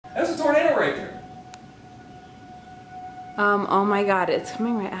That's a tornado right there. Oh my God, it's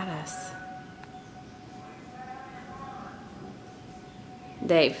coming right at us.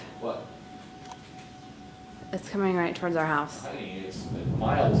 Dave. What? It's coming right towards our house. I mean, it's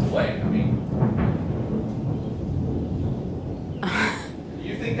miles away. I mean,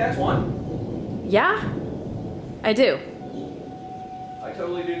 you think that's one? Yeah, I do. I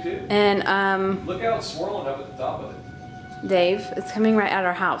totally do too. And look how it's swirling up at the top of it. Dave, it's coming right at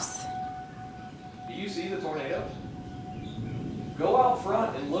our house. Do you see the tornado? Go out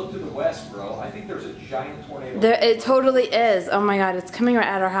front and look to the west, bro. I think there's a giant tornado. It totally is. Oh my God, it's coming right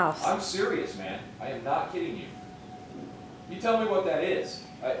at our house. I'm serious, man. I am not kidding you. You tell me what that is.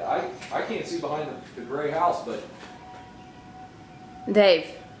 I can't see behind the gray house, but... Dave.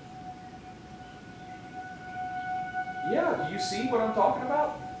 Yeah, do you see what I'm talking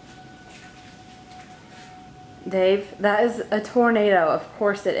about? Dave, that is a tornado. Of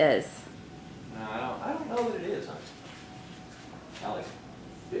course it is. No, I don't know that it is, honey. Alex,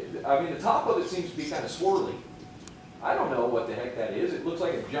 I mean, the top of it seems to be kind of swirly. I don't know what the heck that is. It looks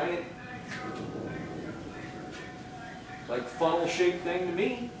like a giant, like funnel-shaped thing to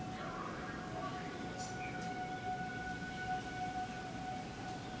me.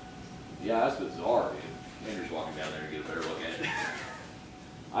 Yeah, that's bizarre, dude. Andrew's walking down there to get a better look at it.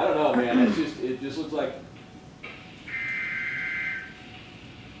 I don't know, man. It just looks like.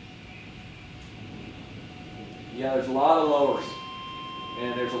 Yeah, there's a lot of lowers.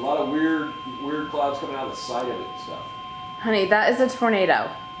 And there's a lot of weird clouds coming out of the side of it and stuff. Honey, that is a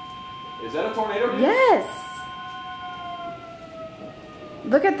tornado. Is that a tornado? Dude? Yes.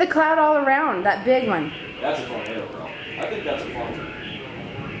 Look at the cloud all around, that big one. That's a tornado, bro. I think that's a funnel.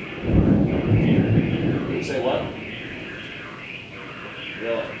 You say what?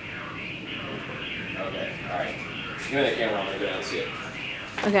 Really? Okay, alright. Give me that camera, I'm gonna go down and see it.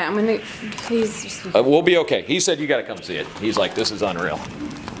 Okay, I'm gonna, please just... We'll be okay. He said you gotta come see it. He's like, this is unreal.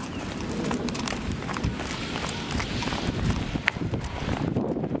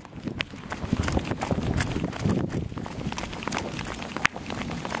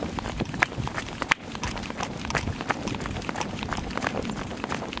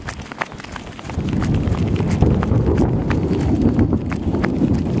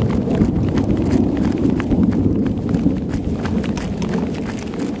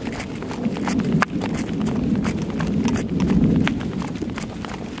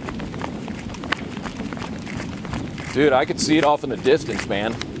 Dude, I could see it off in the distance,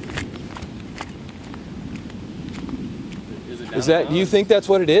 man. Is that, do you think that's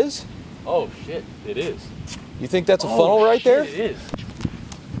what it is? Oh shit, it is. You think that's a funnel right there? It is.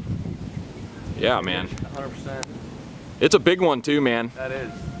 Yeah, man. 100%. It's a big one too, man. That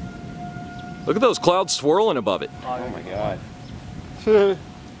is. Look at those clouds swirling above it. Oh my god.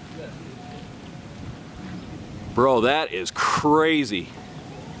 Bro, that is crazy.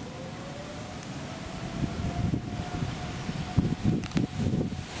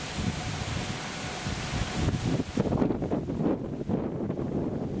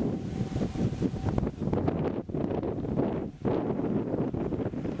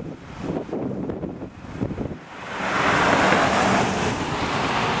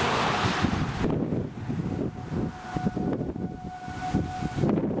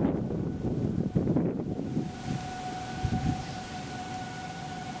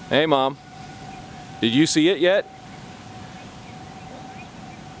 Hey, Mom. Did you see it yet?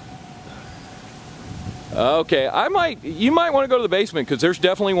 Okay, you might want to go to the basement because there's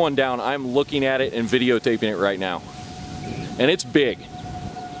definitely one down. I'm looking at it and videotaping it right now. And it's big.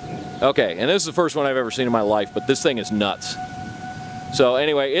 Okay, and this is the first one I've ever seen in my life, but this thing is nuts. So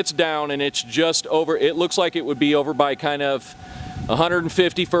anyway, it's down and it's just over, it looks like it would be over by kind of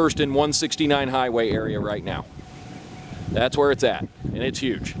 151st and 169 highway area right now. That's where it's at, and it's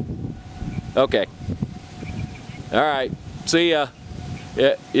huge. Okay. All right. See ya.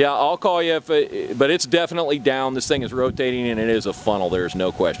 Yeah, I'll call you if but it's definitely down. This thing is rotating, and it is a funnel. There's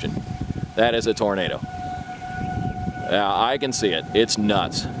no question. That is a tornado. Yeah, I can see it. It's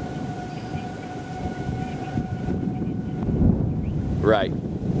nuts. Right.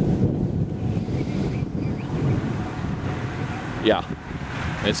 Yeah.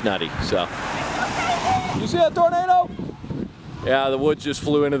 It's nutty. So. You see that tornado? Yeah, the woods just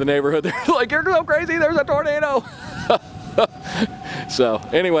flew into the neighborhood. They're like, you're so crazy, there's a tornado. So,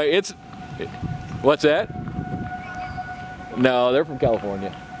 anyway, what's that? No, they're from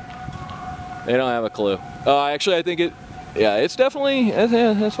California. They don't have a clue. Actually, I think yeah, it's definitely,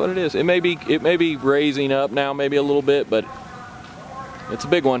 that's what it is. It may be raising up now, maybe a little bit, but it's a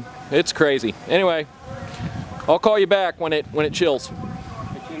big one. It's crazy. Anyway, I'll call you back when it chills.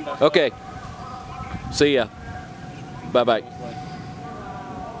 It came Okay. See ya. Bye-bye.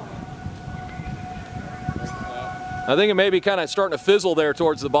 I think it may be kind of starting to fizzle there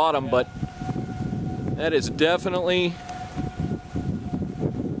towards the bottom, but that is definitely...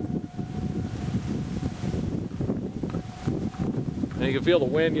 And you can feel the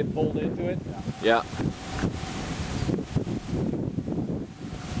wind getting pulled into it? Yeah.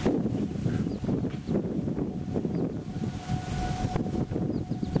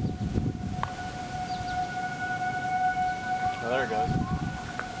 Oh, there it goes.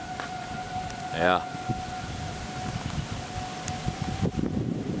 Yeah.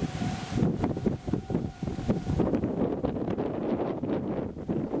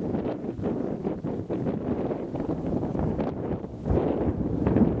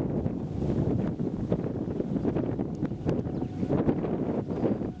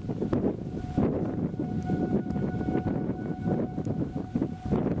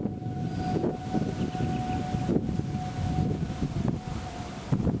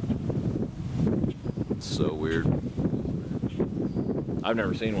 So weird. I've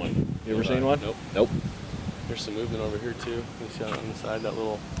never seen one. You ever seen one? Nope. Nope. There's some movement over here too. You see on the side that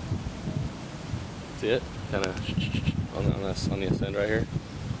little. See it? Kind of on the ascend right here.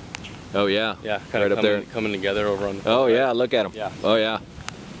 Oh yeah. Yeah, kind right of up there. coming together over on the. Oh right. yeah, look at them. Yeah. Oh yeah.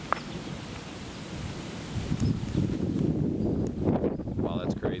 Wow,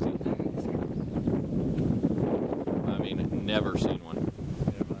 that's crazy. I mean, never seen one.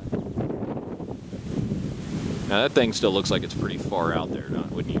 Now that thing still looks like it's pretty far out there,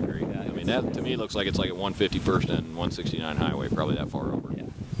 wouldn't you agree? Yeah, I mean, that to me looks like it's like at 151st and 169 highway, probably that far over. Yeah.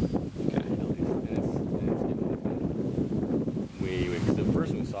 Okay. Because the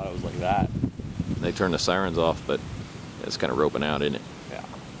first we saw it was like that. They turned the sirens off, but it's kind of roping out, isn't it? Yeah.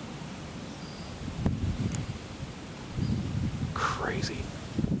 Crazy.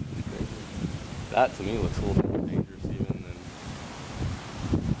 That to me looks a little bit more dangerous even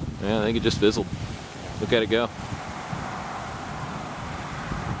than. Yeah, I think it just fizzled. Look at it go.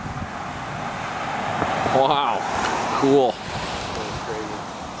 Wow. Cool.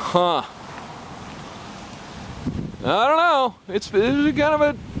 Huh. I don't know. It's kind of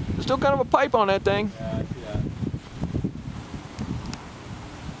a still kind of a pipe on that thing. Yeah, I see that.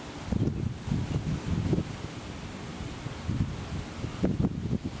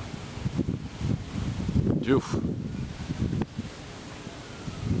 Joof.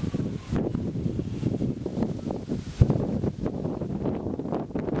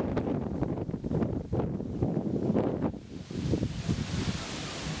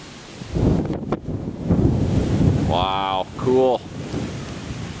 Wow, cool.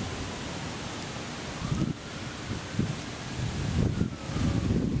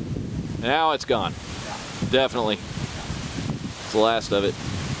 Now it's gone. Definitely. It's the last of it.